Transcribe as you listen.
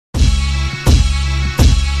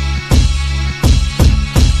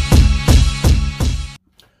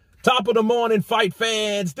Top of the morning, fight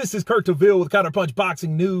fans. This is Kurt DeVille with Counterpunch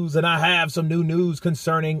Boxing News, and I have some new news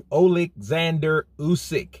concerning Oleksandr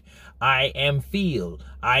Usyk. I am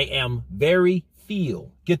very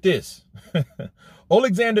feel. Get this.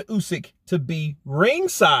 Oleksandr Usyk to be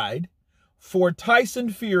ringside for Tyson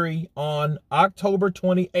Fury on October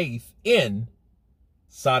 28th in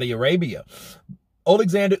Saudi Arabia.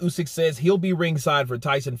 Oleksandr Usyk says he'll be ringside for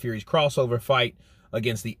Tyson Fury's crossover fight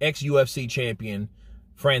against the ex-UFC champion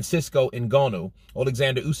Francisco Ngoannau.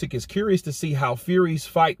 Oleksandr Usyk is curious to see how Fury's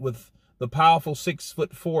fight with the powerful 6'4"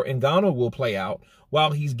 Ngoannau will play out.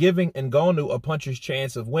 While he's giving Ngoannau a puncher's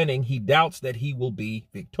chance of winning, he doubts that he will be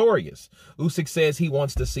victorious. Usyk says he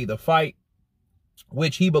wants to see the fight,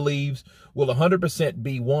 which he believes will 100%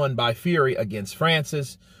 be won by Fury against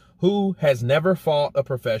Francis, who has never fought a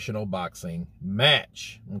professional boxing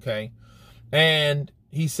match. Okay. And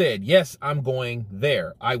he said, yes, I'm going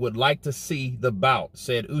there. I would like to see the bout,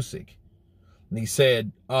 said Usyk. And he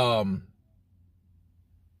said, the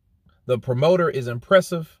promoter is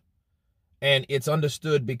impressive, and it's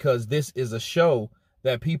understood because this is a show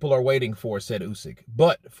that people are waiting for, said Usyk.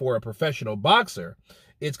 But for a professional boxer,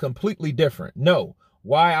 it's completely different. No,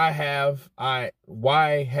 why have I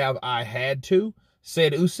had to,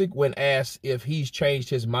 said Usyk when asked if he's changed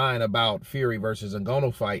his mind about Fury versus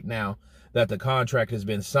Ngoannau fight now that the contract has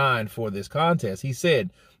been signed for this contest. He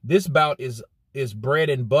said, this bout is bread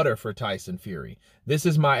and butter for Tyson Fury. This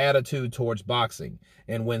is my attitude towards boxing.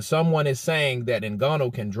 And when someone is saying that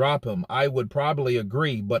Ngoannau can drop him, I would probably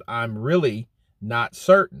agree, but I'm really not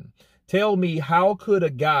certain. Tell me, how could a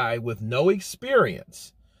guy with no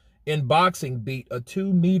experience in boxing beat a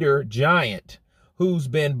 2-meter giant who's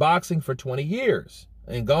been boxing for 20 years?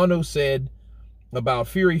 Ngoannau said about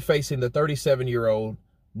Fury facing the 37-year-old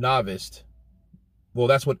novice. Well,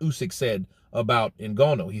 that's what Usyk said about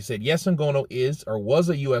Ngoannau. He said, yes, Ngoannau is or was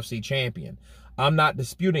a UFC champion. I'm not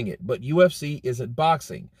disputing it, but UFC isn't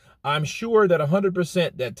boxing. I'm sure that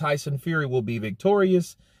 100% that Tyson Fury will be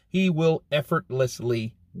victorious. He will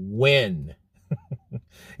effortlessly win.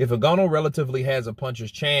 If Ngoannau relatively has a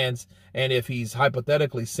puncher's chance, and if he's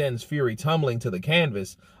hypothetically sends Fury tumbling to the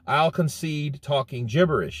canvas, I'll concede talking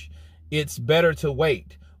gibberish. It's better to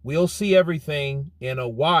wait. We'll see everything in a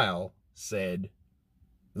while, said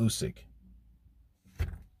Usyk.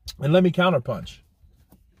 And let me counterpunch.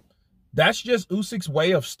 That's just Usyk's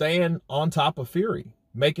way of staying on top of Fury,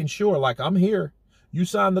 making sure, like, I'm here. You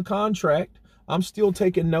signed the contract. I'm still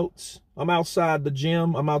taking notes. I'm outside the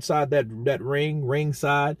gym. I'm outside that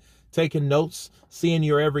ringside, taking notes, seeing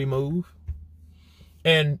your every move.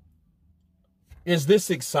 And is this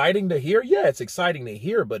exciting to hear? Yeah, it's exciting to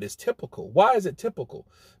hear, but it's typical. Why is it typical?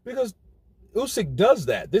 Because Usyk does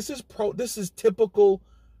that. This is typical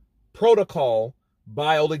protocol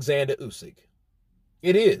by Oleksandr Usyk.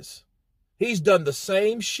 It is. He's done the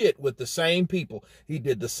same shit with the same people. He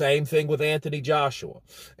did the same thing with Anthony Joshua.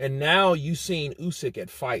 And now you've seen Usyk at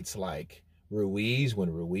fights like Ruiz, when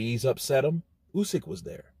Ruiz upset him. Usyk was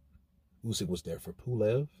there. Usyk was there for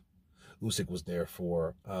Pulev. Usyk was there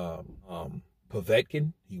for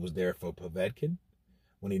Povetkin. He was there for Povetkin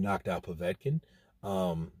when he knocked out Povetkin.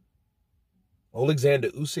 Oleksandr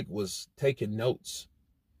Usyk was taking notes.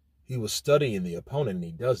 He was studying the opponent, and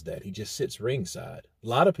he does that. He just sits ringside. A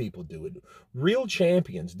lot of people do it. Real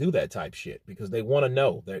champions do that type shit because they want to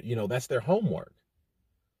know that, that's their homework.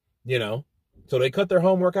 So they cut their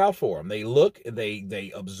homework out for them. They look,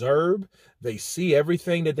 they observe, they see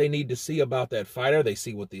everything that they need to see about that fighter. They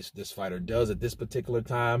see what this fighter does at this particular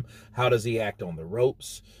time. How does he act on the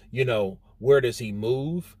ropes? Where does he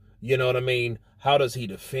move? You know what I mean? How does he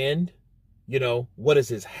defend? What is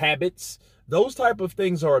his habits? Those type of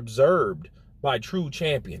things are observed by true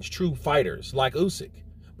champions, true fighters like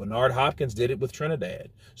Bernard Hopkins did it with Trinidad.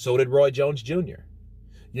 So did Roy Jones Jr.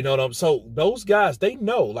 So those guys, they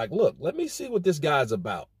know, like, look, let me see what this guy's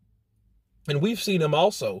about. And we've seen him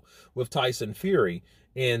also with Tyson Fury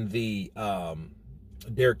in the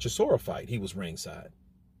Derek Chisora fight. He was ringside.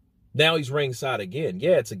 Now he's ringside again.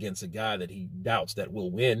 Yeah, it's against a guy that he doubts that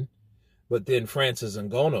will win. But then Francis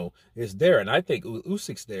Ngoannau is there, and I think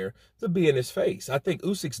Usyk's there to be in his face. I think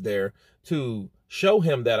Usyk's there to show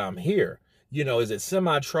him that I'm here. Is it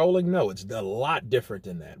semi-trolling? No, it's a lot different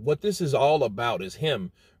than that. What this is all about is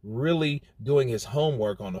him really doing his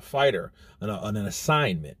homework on a fighter, on an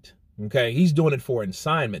assignment. Okay, he's doing it for an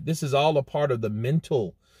assignment. This is all a part of the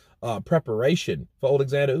mental preparation for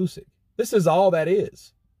Oleksandr Usyk. This is all that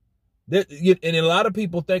is. And a lot of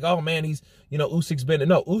people think, oh man, he's, Usyk's been,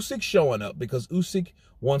 no, Usyk's showing up because Usyk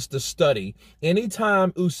wants to study.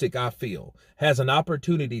 Anytime Usyk, I feel, has an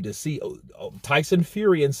opportunity to see Tyson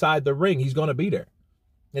Fury inside the ring, he's going to be there.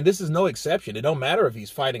 And this is no exception. It don't matter if he's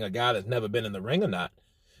fighting a guy that's never been in the ring or not.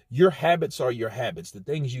 Your habits are your habits. The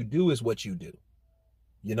things you do is what you do.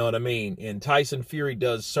 You know what I mean? And Tyson Fury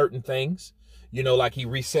does certain things, you know, like he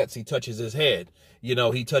resets, he touches his head. You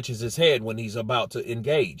know, he touches his head when he's about to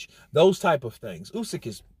engage. Those type of things.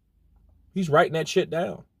 Usyk he's writing that shit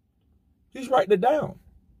down. He's writing it down.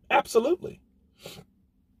 Absolutely.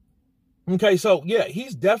 Okay, so yeah,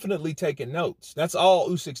 he's definitely taking notes. That's all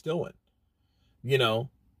Usyk's doing. You know,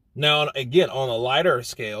 now, again, on a lighter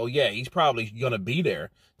scale, yeah, he's probably going to be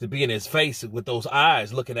there to be in his face with those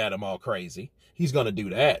eyes looking at him all crazy. He's going to do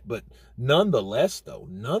that. But nonetheless,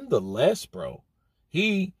 bro,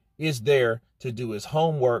 he is there to do his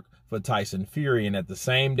homework for Tyson Fury and at the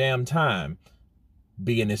same damn time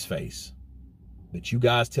be in his face. But you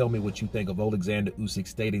guys tell me what you think of Oleksandr Usyk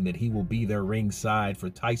stating that he will be there ringside for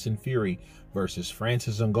Tyson Fury versus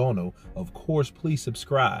Francis Ngannou. Of course, please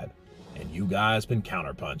subscribe. And you guys been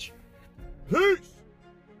Counterpunch. Peace!